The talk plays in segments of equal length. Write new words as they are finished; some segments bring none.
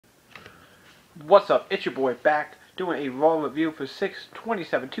What's up? It's your boy back doing a Raw review for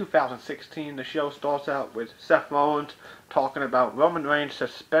 6/27/2016. The show starts out with Seth Rollins talking about Roman Reigns'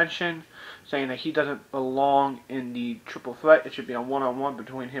 suspension, saying that he doesn't belong in the triple threat. It should be a one-on-one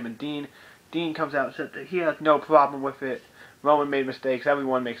between him and Dean. Dean comes out and says that he has no problem with it. Roman made mistakes.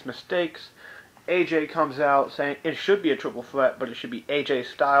 Everyone makes mistakes. AJ comes out saying it should be a triple threat, but it should be AJ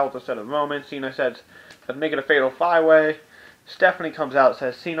Styles instead of Roman. Cena says, let's make it a fatal five-way. Stephanie comes out and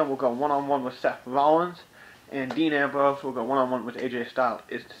says Cena will go one-on-one with Seth Rollins, and Dean Ambrose will go one-on-one with AJ Styles.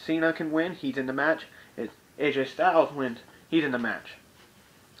 If Cena can win, he's in the match. If AJ Styles wins, he's in the match.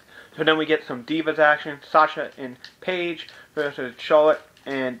 So then we get some Divas action. Sasha and Paige versus Charlotte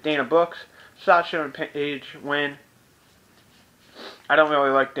and Dana Brooks. Sasha and Paige win. I don't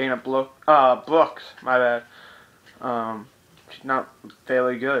really like Dana Brooks, my bad. She's not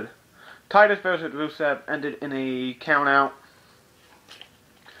fairly good. Titus versus Rusev ended in a count-out.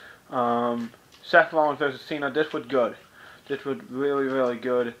 Seth Rollins versus Cena. This was good. This was really, really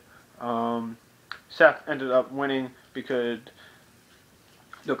good. Seth ended up winning because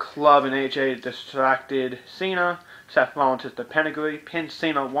the club and AJ distracted Cena. Seth Rollins hit the pedigree, pinned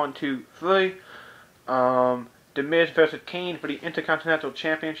Cena 1, 2, 3. The Miz versus Kane for the Intercontinental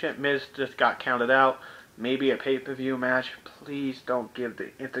Championship. Miz just got counted out. Maybe a pay-per-view match. Please don't give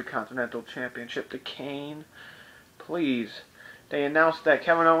the Intercontinental Championship to Kane. Please. They announced that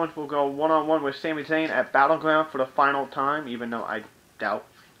Kevin Owens will go one-on-one with Sami Zayn at Battleground for the final time, even though I doubt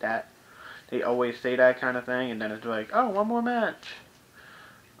that. They always say that kind of thing, and then it's like, oh, one more match.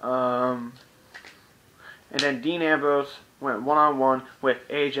 And then Dean Ambrose went one-on-one with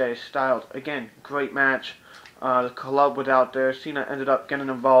AJ Styles. Again, great match. The club was out there. Cena ended up getting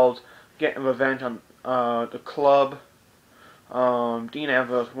involved, getting revenge on the club. Dean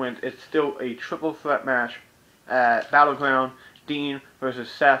Ambrose wins. It's still a triple threat match at Battleground. Dean versus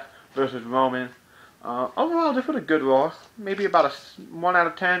Seth versus Roman. Overall, this was a good Raw. Maybe about a 1 out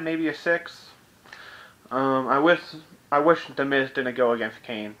of 10, maybe a 6. I wish The Miz didn't go against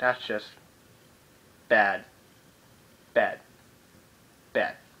Kane. That's just bad. Bad.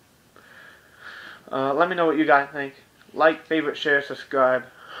 Bad. Let me know what you guys think. Like, favorite, share, subscribe.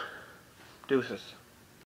 Deuces.